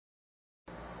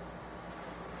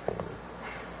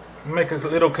make a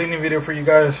little cleaning video for you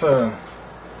guys. I'm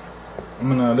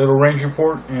gonna a little range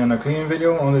report and a cleaning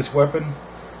video on this weapon,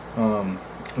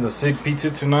 the SIG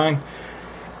p229.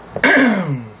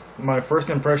 My first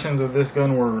impressions of this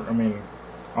gun were, I mean,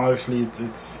 obviously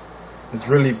it's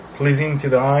really pleasing to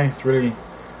the eye. It's really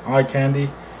eye candy.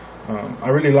 I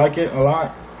really like it a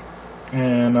lot,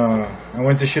 and I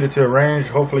went to shoot it to a range.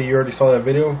 Hopefully you already saw that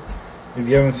video. If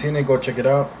you haven't seen it, go check it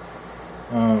out.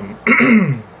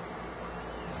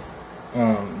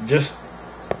 Just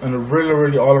a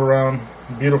really all around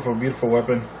beautiful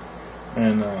weapon,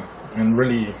 and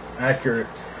really accurate.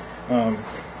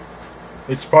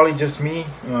 It's probably just me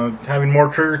having more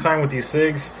trigger time with these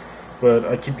SIGs, but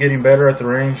I keep getting better at the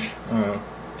range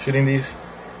shooting these.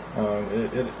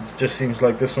 It just seems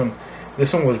like this one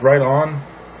was right on.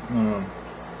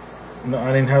 No,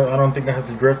 I don't think I had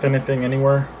to drift anything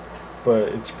anywhere, but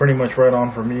it's pretty much right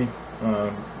on for me,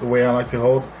 the way I like to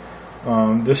hold.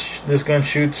 This gun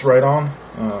shoots right on.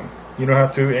 You don't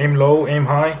have to aim low, aim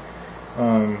high.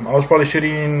 I was probably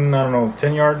shooting, I don't know,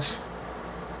 10 yards,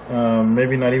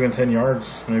 maybe not even 10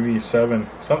 yards, maybe 7,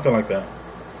 something like that.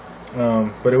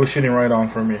 But it was shooting right on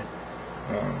for me.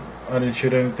 I didn't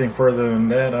shoot anything further than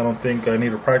that. I don't think I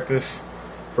need to practice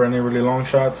for any really long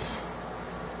shots.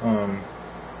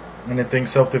 Anything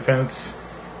self-defense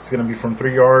is going to be from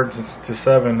 3 yards to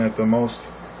 7 at the most.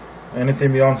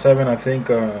 Anything beyond 7, I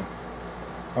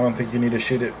don't think you need to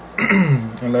shoot it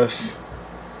unless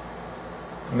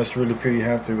you really feel you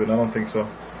have to, but I don't think so.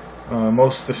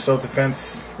 Most of the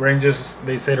self-defense ranges,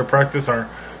 they say to practice, are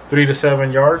 3 to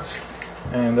 7 yards,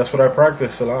 and that's what I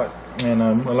practice a lot. And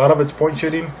a lot of it's point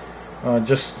shooting.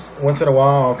 Just once in a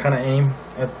while I'll kind of aim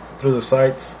through the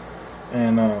sights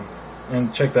and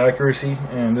check the accuracy,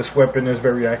 and this weapon is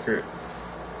very accurate.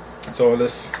 So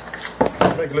let's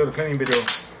make a little cleaning video.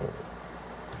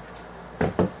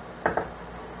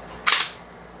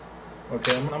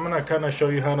 Okay, I'm gonna kind of show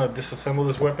you how to disassemble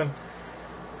this weapon.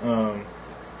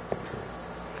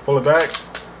 Pull it back,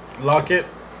 lock it,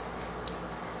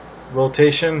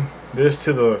 rotation this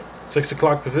to the 6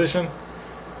 o'clock position.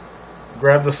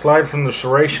 Grab the slide from the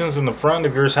serrations in the front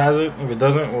if yours has it. If it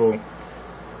doesn't, we'll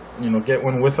get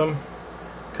one with them,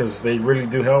 because they really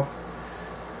do help.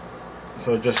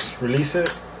 So just release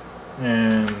it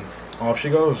and off she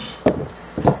goes.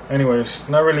 Anyways,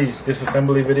 not really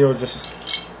disassembly video, just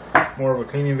more of a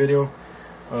cleaning video.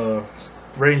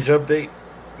 Range update.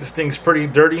 This thing's pretty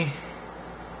dirty.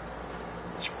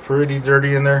 It's pretty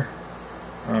dirty in there.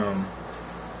 I'm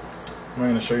not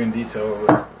going to show you in detail,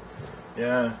 but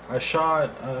yeah, I shot,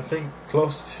 I think,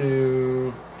 close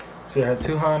to, see, I had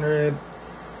 200,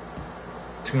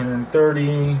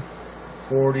 230,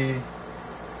 40,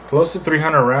 close to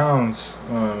 300 rounds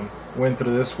went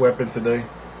through this weapon today.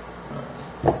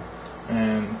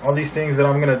 And all these things that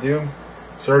I'm going to do,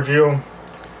 Sergio,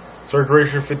 Surge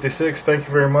Racer 56, thank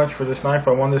you very much for this knife.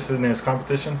 I won this in his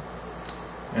competition,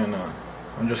 and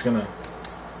I'm just going to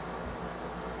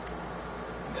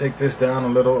take this down a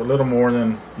little more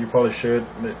than you probably should.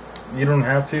 You don't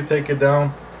have to take it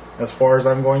down as far as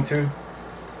I'm going to,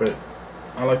 but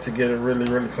I like to get it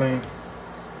really clean.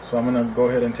 So I'm gonna go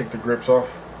ahead and take the grips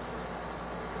off.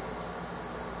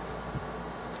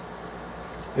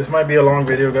 This might be a long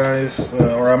video, guys,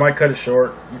 or I might cut it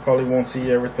short. You probably won't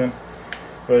see everything,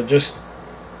 but just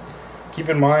keep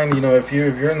in mind, if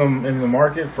you're in the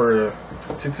market for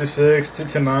 226,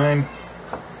 229,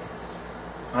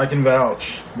 I can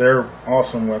vouch. They're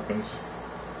awesome weapons.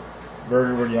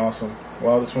 Really awesome.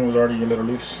 Wow, this one was already a little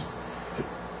loose.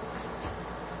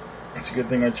 It's a good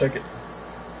thing I check it.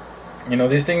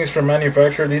 These things from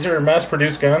manufacturer, these are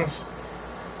mass-produced guns.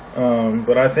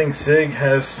 But I think SIG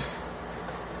has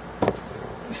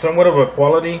somewhat of a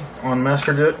quality on mass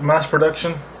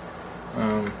production.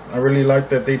 I really like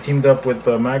that they teamed up with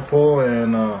Magpul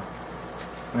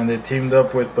and they teamed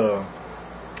up with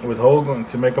Hogue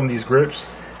to make them these grips.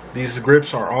 These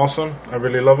grips are awesome. I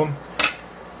really love them.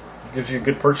 Gives you a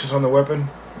good purchase on the weapon.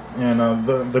 And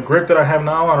the grip that I have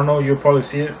now, I don't know, you'll probably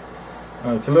see it.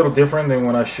 It's a little different than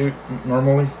when I shoot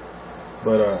normally,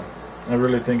 but I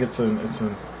really think it's an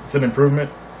improvement.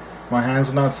 My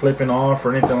hand's not slipping off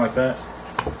or anything like that,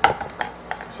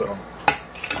 so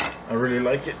I really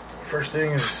like it. First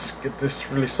thing is get this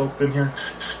really soaked in here.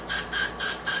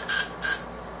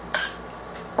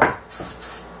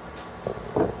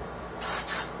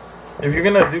 If you're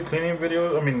gonna do cleaning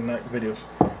videos, not videos.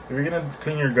 If you're gonna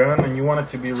clean your gun and you want it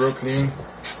to be real clean,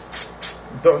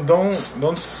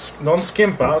 don't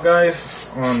skimp out, guys,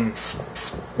 on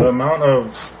the amount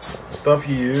of stuff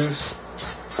you use.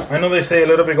 I know they say a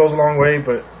little bit goes a long way,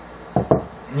 but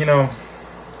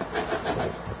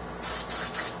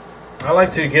I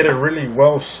like to get it really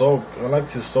well soaked. I like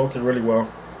to soak it really well,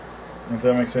 if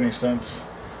that makes any sense.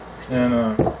 And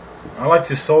I like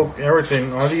to soak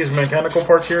everything. All these mechanical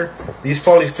parts here, these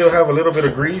probably still have a little bit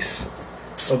of grease,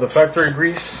 of the factory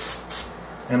grease.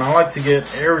 And I like to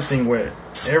get everything wet.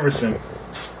 Everything.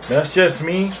 That's just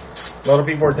me. A lot of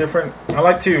people are different. I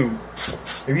like to,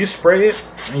 if you spray it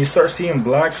and you start seeing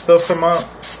black stuff come out,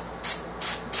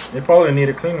 it probably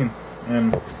needed cleaning.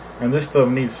 And this stuff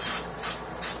needs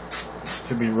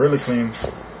to be really clean.